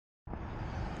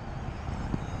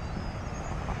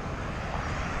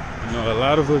You know, a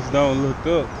lot of us don't look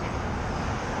up.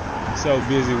 We're so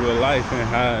busy with life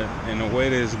and the way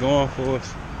that it's going for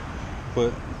us.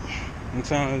 But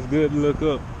sometimes it's good to look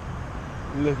up.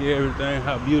 Look at everything,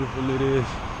 how beautiful it is.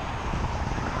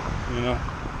 You know,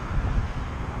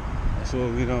 that's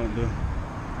what we don't do.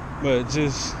 But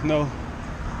just know,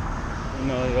 you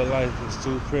know, your life is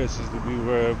too precious to be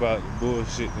worried about the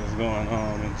bullshit that's going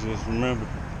on. And just remember,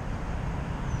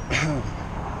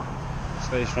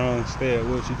 stay strong, stay at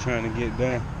what you're trying to get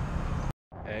done.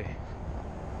 Hey,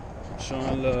 I'm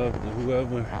showing love to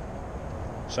whoever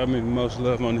showed me the most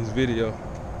love on this video.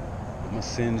 I'm gonna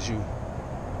send you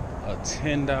a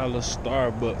 $10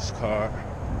 Starbucks card.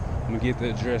 I'm gonna get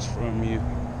the address from you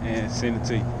and send it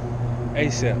to you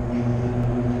ASAP.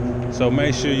 So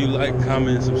make sure you like,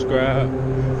 comment, and subscribe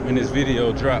when this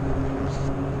video drop.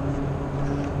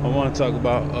 I want to talk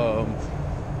about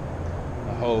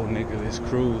the whole Nikolas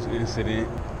Cruz incident.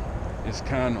 It's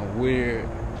kind of weird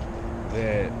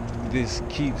that this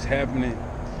keeps happening,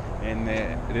 and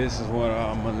that this is one of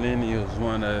our millennials.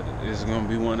 Is going to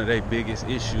be one of their biggest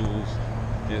issues,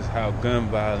 is how gun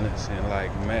violence and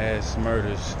like mass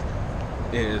murders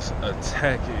is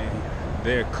attacking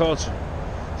their culture.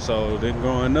 So they're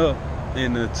growing up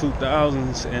in the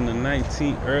 2000s and in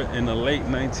the late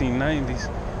 1990s,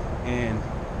 and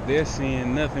they're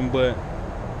seeing nothing but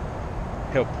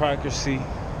hypocrisy,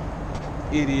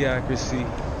 idiocracy,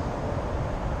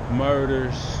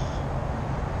 murders,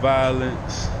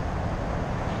 violence,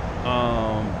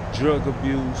 drug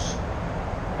abuse.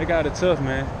 They got it tough,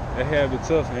 man. They have it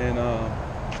tough, and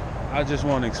I just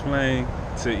want to explain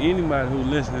to anybody who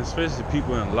listens, especially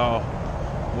people in law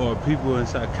or people in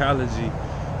psychology,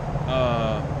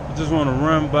 just want to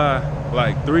run by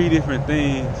like 3 different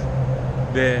things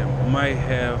that might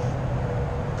have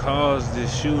caused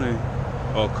this shooting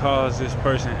or caused this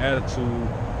person's attitude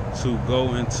to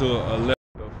go into a level.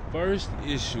 The first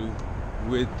issue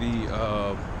with the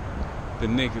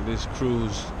Nikolas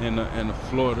Cruz and the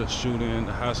Florida shooting,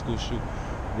 the high school shooting,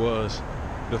 was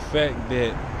the fact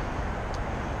that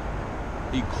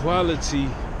equality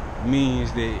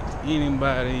means that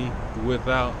anybody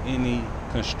without any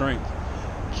constraint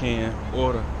can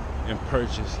order and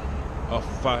purchase a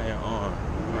firearm,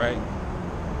 right?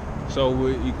 So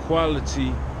with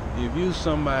equality, if you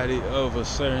somebody of a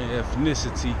certain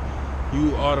ethnicity,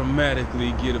 you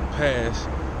automatically get a pass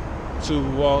to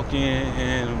walk in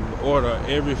and order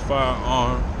every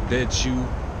firearm that you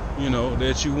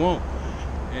want,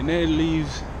 and that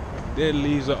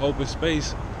leaves an open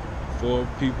space for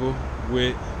people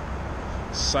with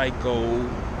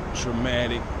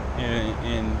traumatic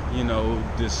and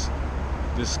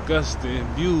disgusting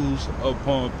views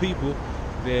upon people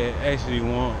that actually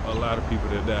want a lot of people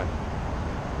to die.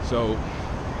 So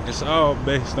it's all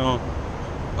based on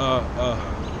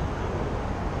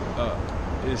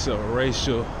it's a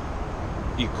racial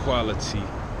equality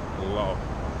law.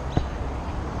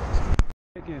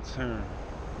 Second term,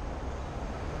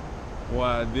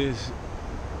 why this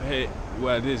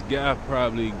guy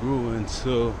probably grew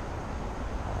into,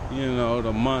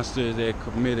 the monster that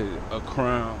committed a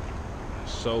crime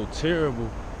so terrible,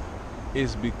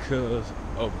 is because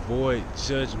of void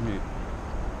judgment.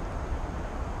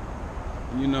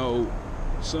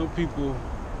 Some people,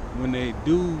 when they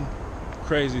do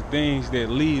crazy things that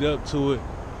lead up to it,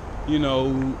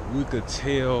 we could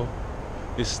tell.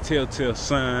 It's telltale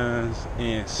signs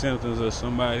and symptoms of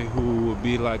somebody who would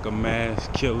be like a mass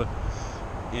killer.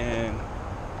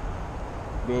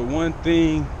 But one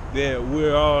thing that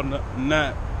we're all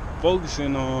not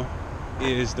focusing on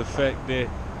is the fact that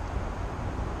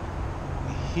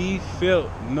he felt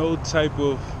no type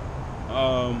of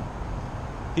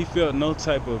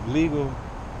legal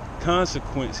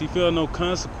consequence. He felt no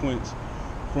consequence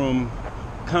from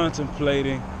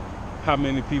contemplating how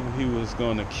many people he was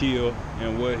going to kill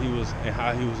and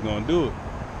how he was going to do it.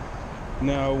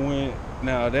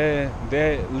 Now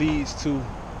that leads to,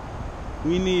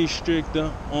 we need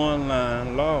stricter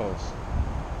online laws.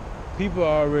 People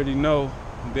already know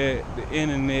that the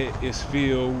internet is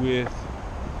filled with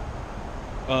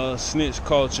snitch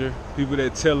culture, people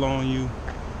that tell on you.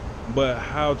 But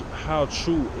how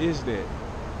true is that?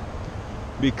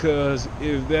 Because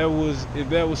if that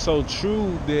was so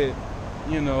true that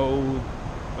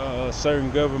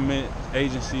certain government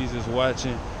agencies is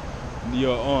watching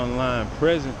your online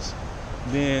presence,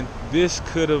 then this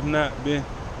could have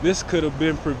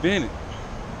been prevented.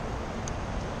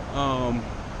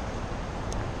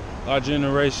 Our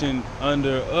generation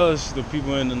under us, the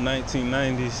people in the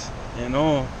 1990s and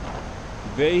on,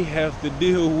 they have to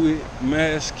deal with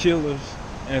mass killers,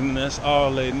 and that's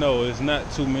all they know. It's not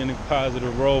too many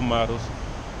positive role models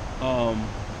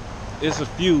It's a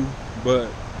few,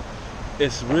 but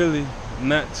it's really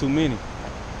not too many.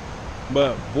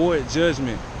 But void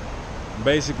judgment,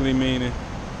 basically meaning,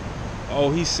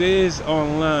 oh, he says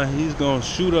online he's gonna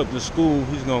shoot up the school,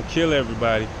 he's gonna kill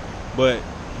everybody, but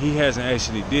he hasn't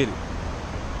actually did it.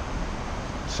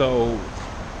 So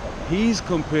he's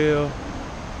compelled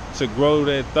to grow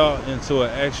that thought into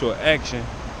an actual action,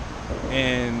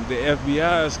 and the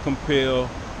FBI is compelled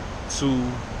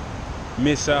to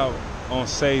miss out on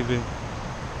saving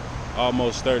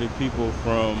almost 30 people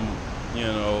from, you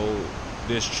know,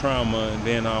 this trauma, and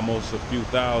then almost a few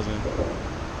thousand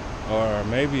or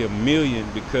maybe 1 million,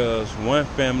 because one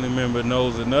family member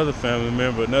knows another family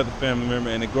member,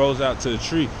 and it grows out to the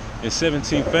tree. In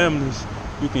 17 families,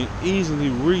 you can easily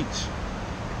reach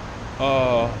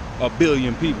 1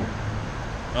 billion people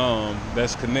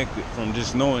that's connected from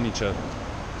just knowing each other.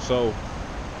 So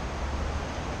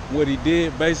what he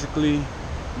did, basically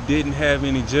didn't have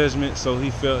any judgment, so he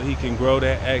felt he can grow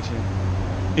that action,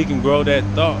 he can grow that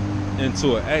thought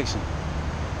into an action,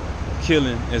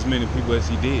 killing as many people as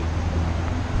he did.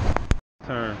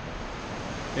 Term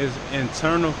is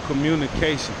internal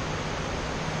communication.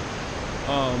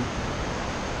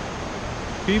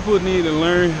 People need to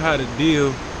learn how to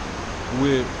deal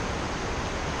with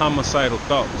homicidal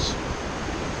thoughts.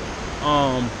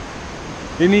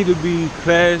 There need to be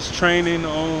class training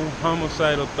on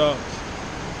homicidal thoughts,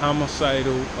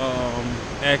 homicidal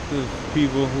active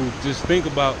people who just think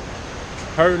about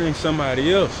hurting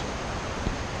somebody else.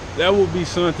 That would be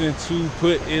something to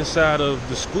put inside of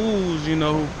the schools, you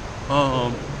know,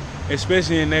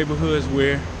 especially in neighborhoods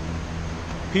where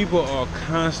people are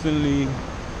constantly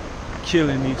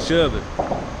killing each other.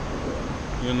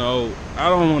 You know, I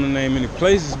don't want to name any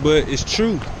places, but it's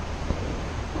true.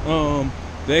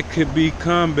 That could be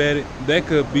combated. That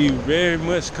could be very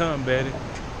much combated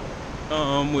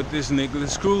with this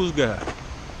Nikolas Cruz guy.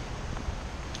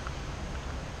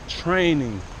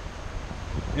 Training,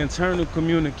 internal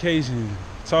communication,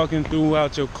 talking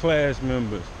throughout your class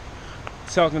members,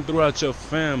 talking throughout your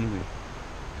family,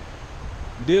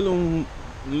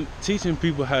 teaching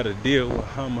people how to deal with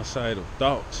homicidal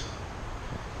thoughts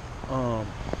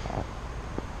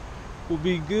would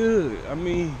be good. I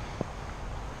mean,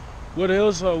 what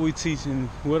else are we teaching?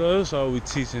 What else are we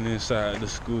teaching inside the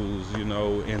schools, you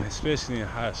know, and especially in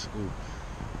high school?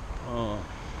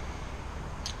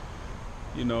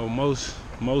 You know,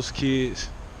 most kids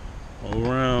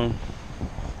around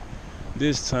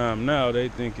this time now, they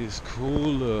think it's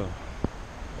cool to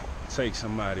take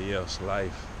somebody else's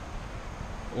life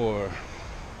or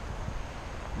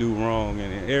do wrong,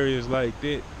 and in areas like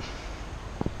that,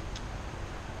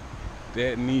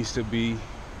 that needs to be,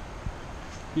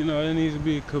 you know, there needs to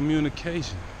be a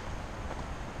communication,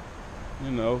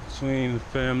 you know, between the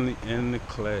family and the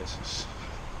classes.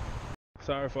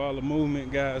 Sorry for all the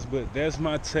movement, guys, but that's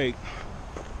my take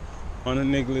on the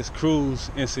Nikolas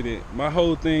Cruz incident. My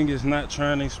whole thing is not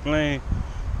trying to explain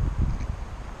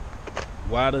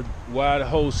why the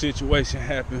whole situation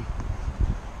happened.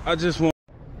 I just want